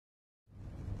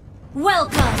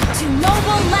Welcome to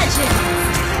Mobile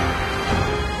Legends!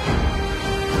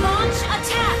 Launch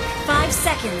attack! 5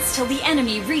 seconds till the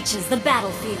enemy reaches the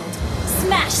battlefield.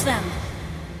 Smash them!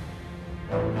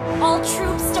 All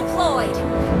troops deployed!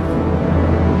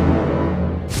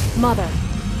 Mother,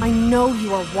 I know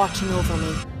you are watching over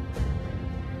me.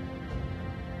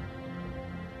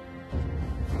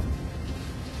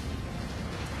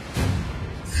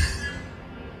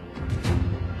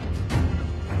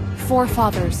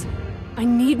 Forefathers, I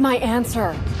need my answer.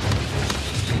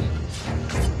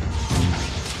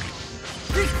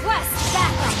 Request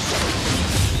backup!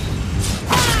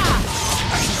 Ah!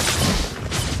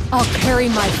 I'll carry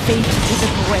my faith to the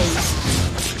grave.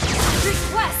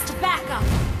 Request backup!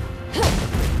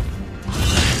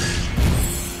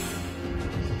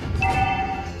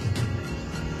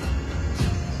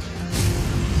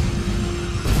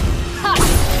 Ha!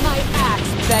 My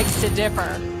axe begs to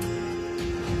differ.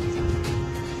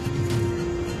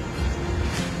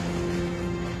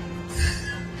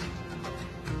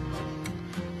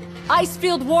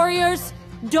 Icefield warriors,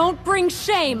 don't bring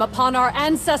shame upon our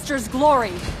ancestors'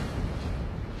 glory.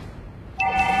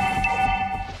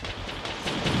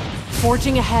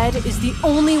 Forging ahead is the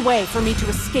only way for me to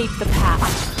escape the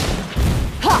past.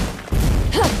 Ha!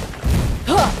 Ha!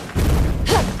 Ha!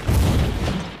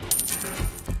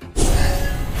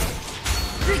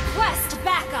 Request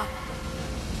backup!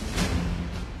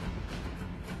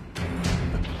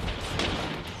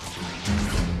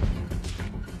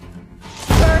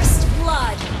 First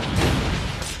blood!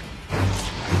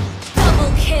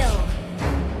 Double kill!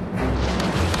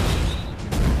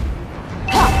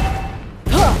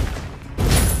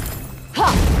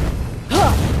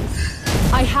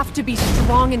 I have to be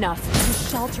strong enough to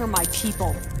shelter my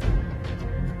people.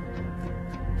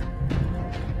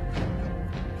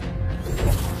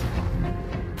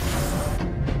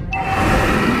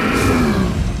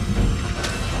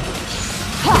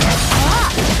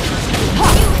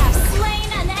 You have slain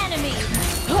an enemy!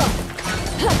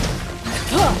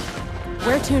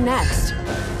 Where to next?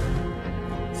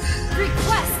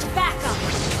 Request backup!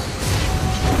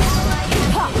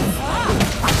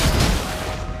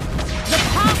 The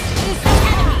past is the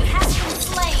enemy has been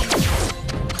slain!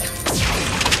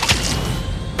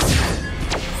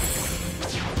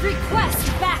 Request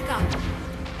backup!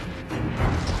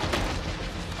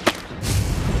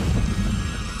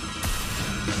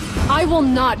 I will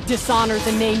not dishonor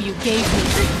the name you gave me.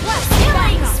 Request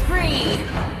killing spree!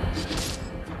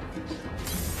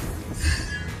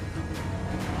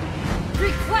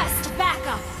 Request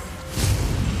backup!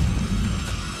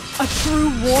 A true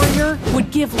warrior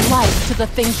would give life to the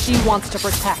things she wants to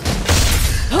protect.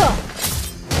 Huh.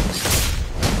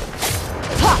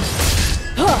 Ha.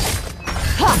 Huh.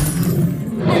 Ha.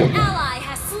 An ally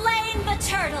has slain the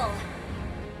turtle!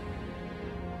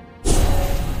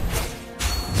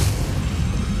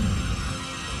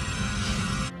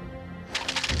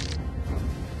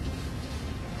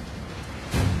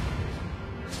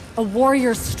 A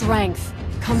warrior's strength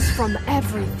comes from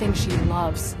everything she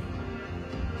loves.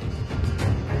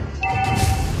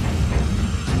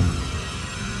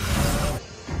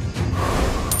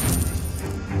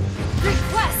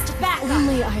 Request backup!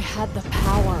 Only I had the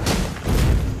power.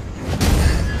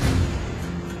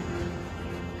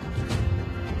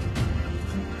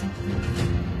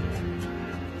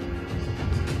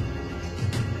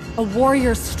 A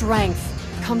warrior's strength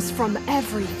comes from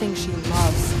everything she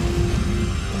loves.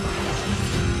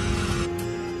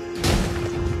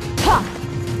 Ha!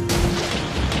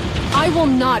 I will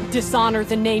not dishonor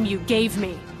the name you gave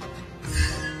me.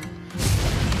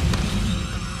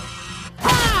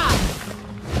 Ha!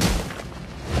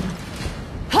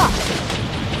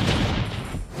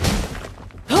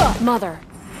 Mother,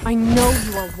 I know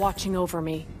you are watching over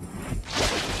me.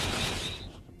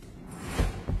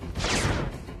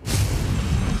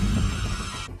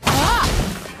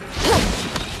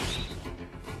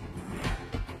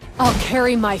 I'll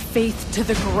carry my faith to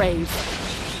the grave.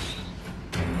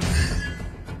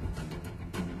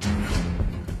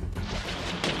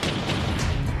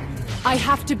 I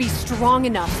have to be strong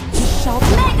enough to shelter.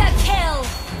 Mega kill!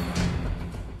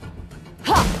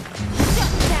 Ha!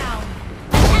 Shut down!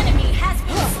 An enemy has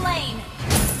been slain!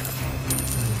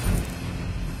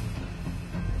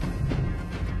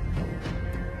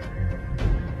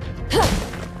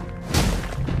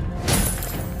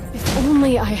 If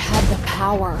only I had the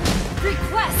power.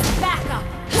 Request backup!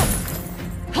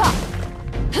 Ha!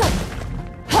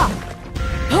 Ha!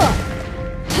 Ha!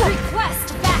 Request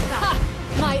backup!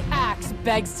 My axe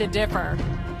begs to differ.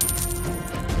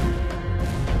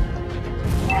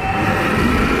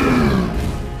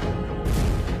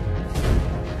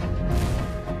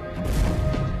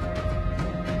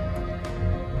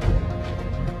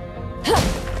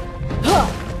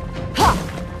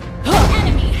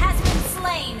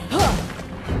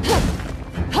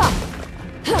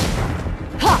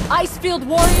 Icefield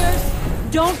warriors,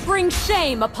 don't bring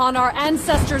shame upon our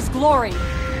ancestors' glory. The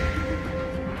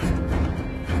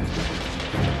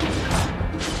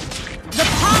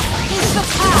path is the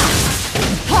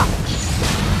path! Ha!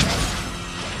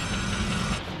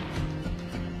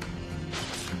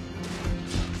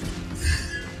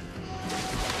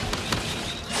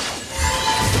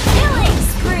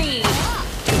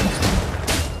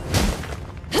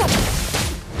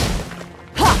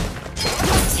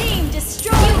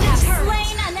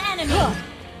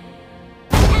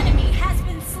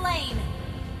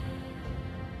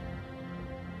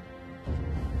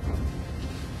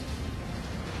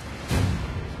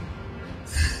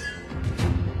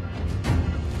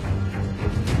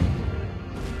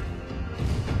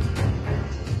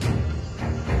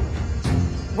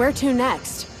 Where to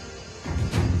next?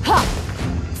 Ha!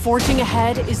 Forging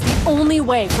ahead is the only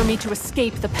way for me to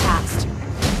escape the past.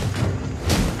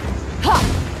 Ha!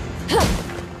 Ha!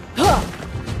 Ha!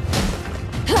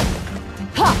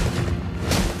 Ha!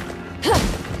 Ha!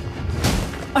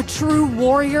 A true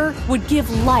warrior would give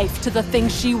life to the thing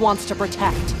she wants to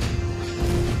protect.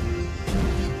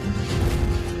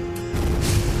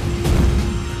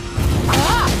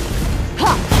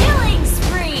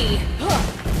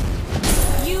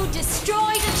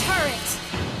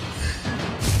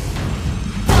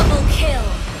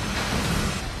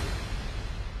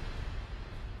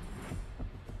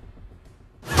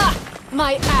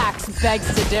 My axe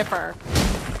begs to differ.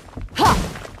 Ha!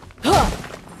 Ha!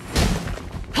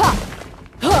 Ha!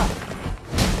 Ha!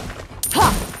 Ha!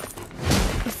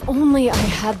 If only I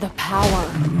had the power.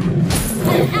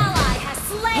 An ally has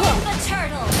slain the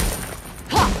turtle!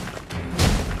 Ha!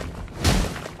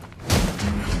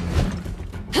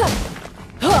 Ha!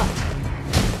 Ha!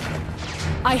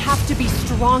 I have to be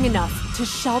strong enough to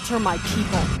shelter my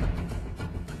people.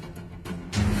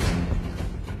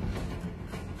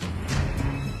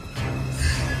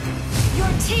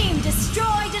 Team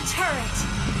destroyed a turret!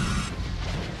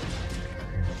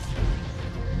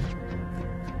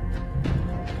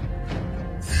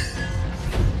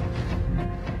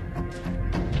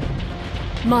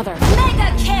 Mother,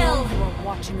 mega kill! You are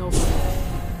watching over me.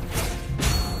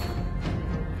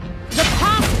 The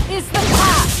path is the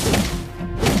path!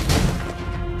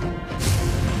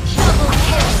 Double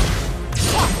kill!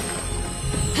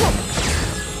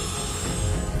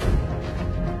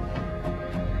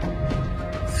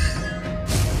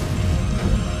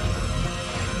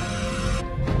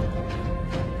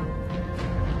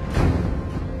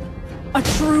 A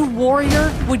true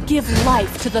warrior would give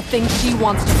life to the thing she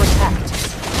wants to protect.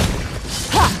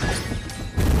 Ha!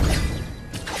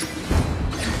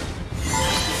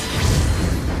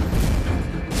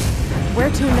 Where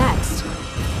to next?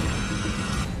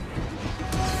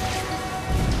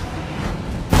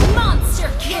 Monster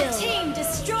kill! Your team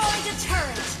destroyed a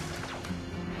turret!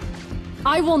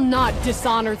 I will not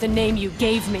dishonor the name you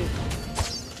gave me.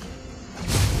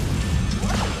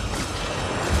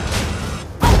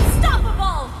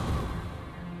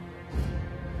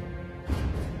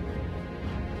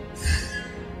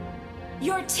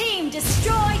 Your team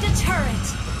destroyed a turret!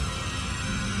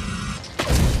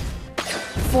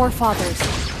 Forefathers,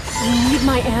 I need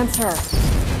my answer.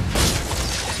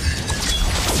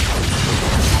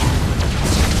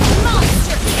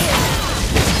 Monster kill!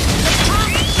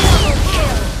 Double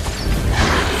kill!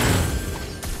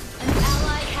 An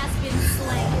ally has been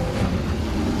slain.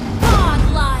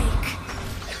 Godlike!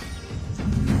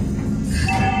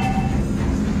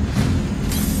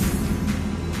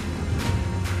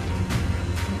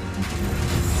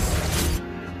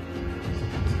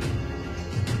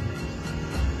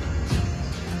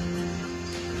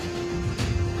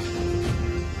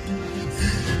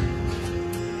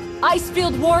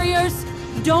 Icefield warriors,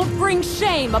 don't bring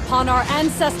shame upon our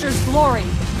ancestors' glory.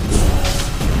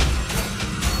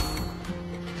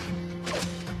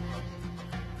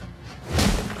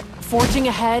 Forging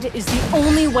ahead is the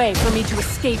only way for me to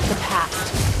escape the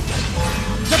past.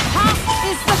 The past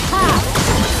is the past!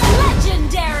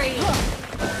 Legendary!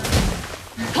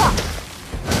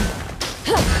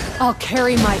 I'll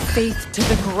carry my faith to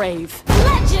the grave.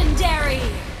 Legendary!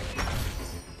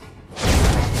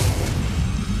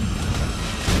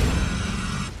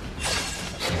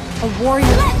 A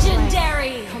warrior's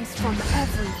legendary strength comes from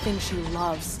everything she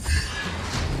loves.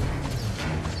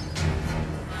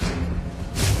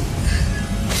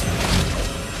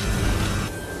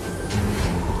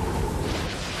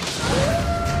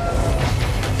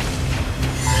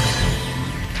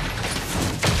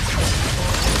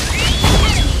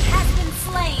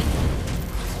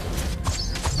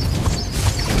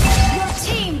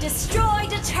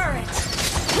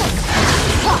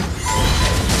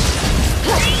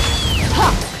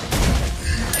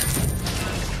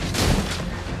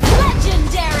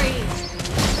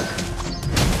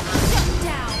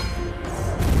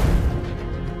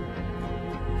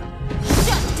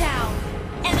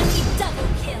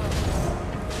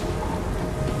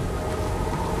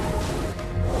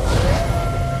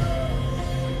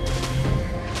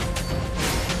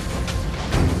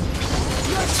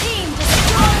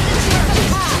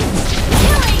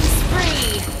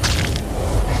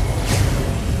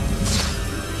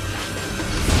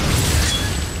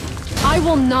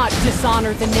 will not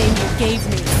dishonor the name you gave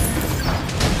me.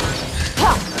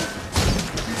 Ha!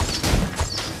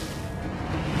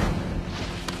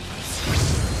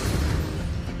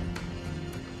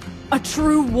 A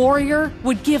true warrior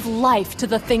would give life to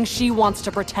the thing she wants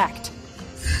to protect.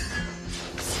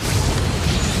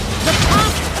 The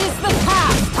past is the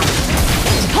past!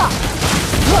 Ha!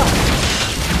 Ha!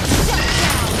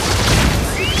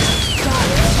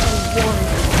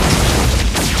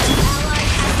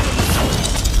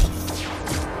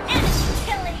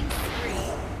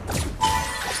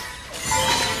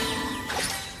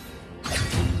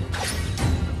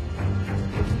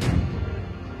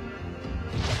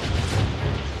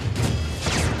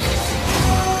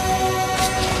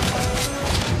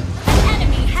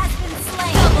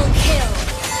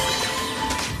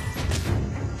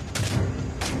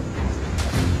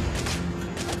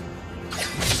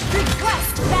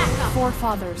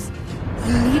 Forefathers,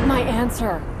 I need my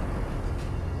answer.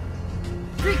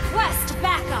 Request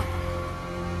backup!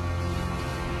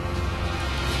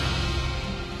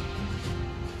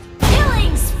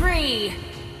 Killing spree!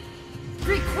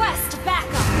 Request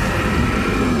backup!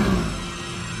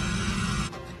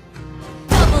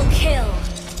 Double kill!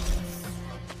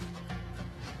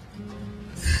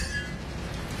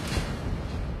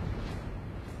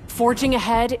 Forging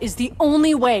ahead is the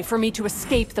only way for me to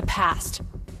escape the past.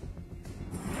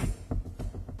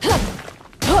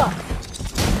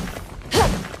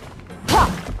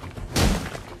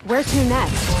 Where to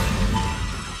next?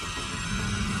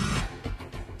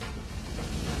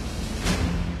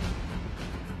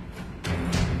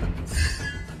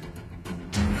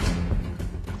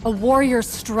 A warrior's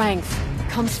strength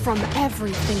comes from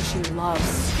everything she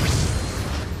loves.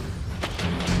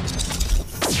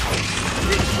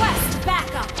 Request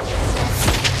backup!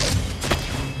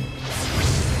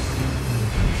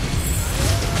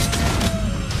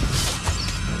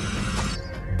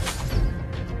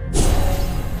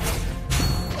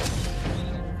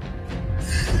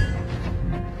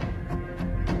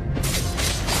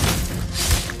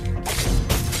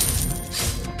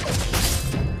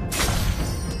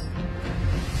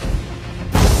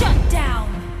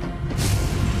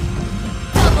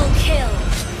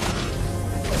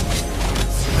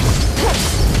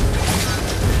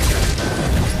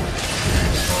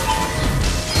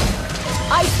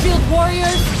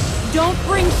 Warriors, don't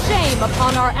bring shame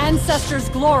upon our ancestors'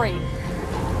 glory.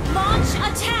 Launch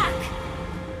attack!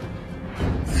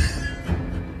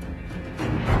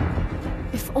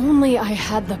 If only I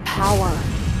had the power.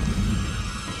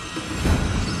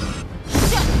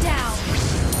 Shut down!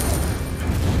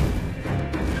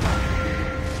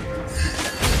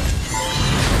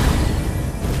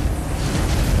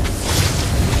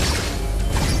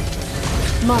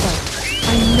 Mother,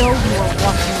 I know you are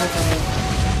watching over me.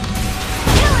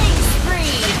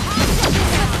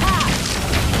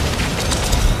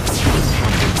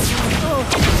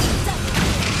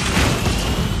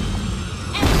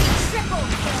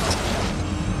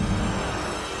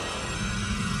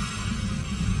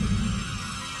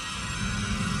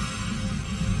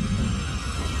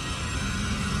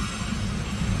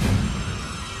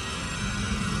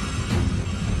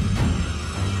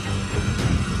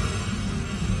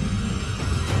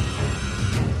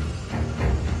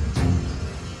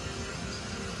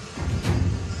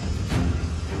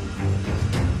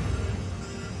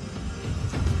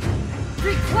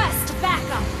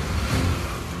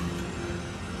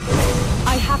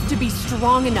 To be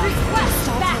strong enough to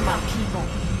shelter my people.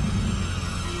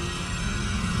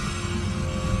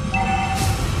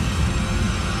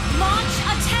 Launch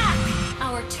attack!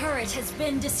 Our turret has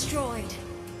been destroyed.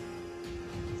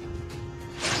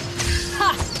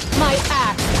 Ha! My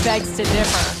axe begs to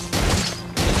differ.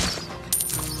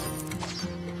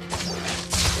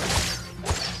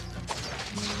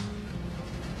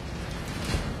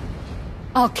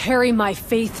 I'll carry my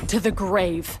faith to the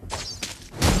grave.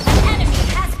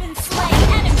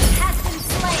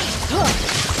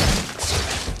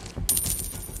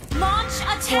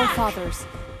 Forefathers,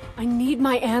 I need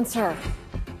my answer.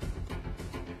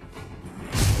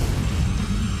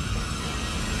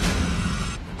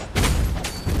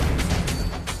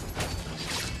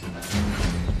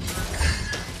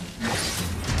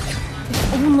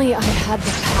 If only I had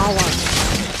the power.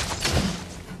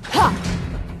 Ha!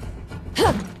 Ha!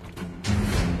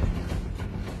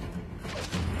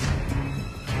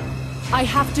 I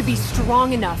have to be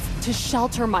strong enough to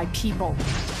shelter my people.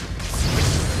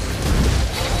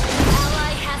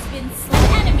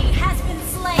 Enemy has been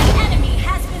slain! Enemy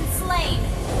has been slain!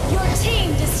 Your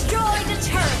team destroyed a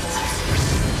turret!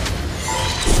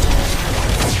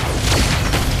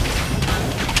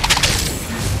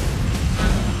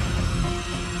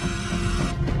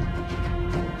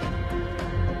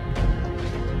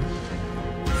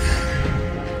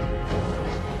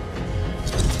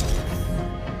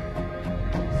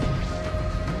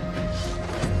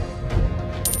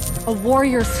 A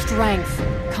warrior's strength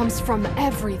comes from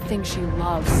everything she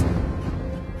loves.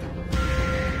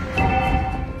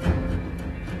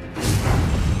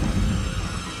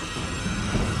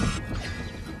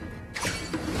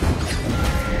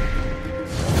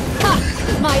 Ha!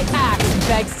 My axe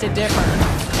begs to differ.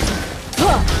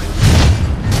 Huh!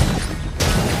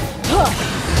 Huh!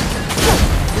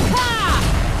 Ha!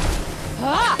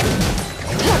 Ha!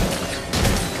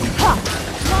 Ha!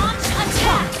 Launch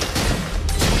attack!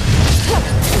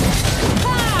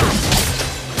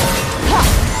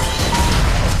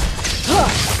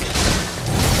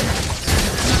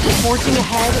 Forging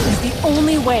ahead is the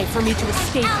only way for me to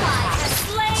escape the path.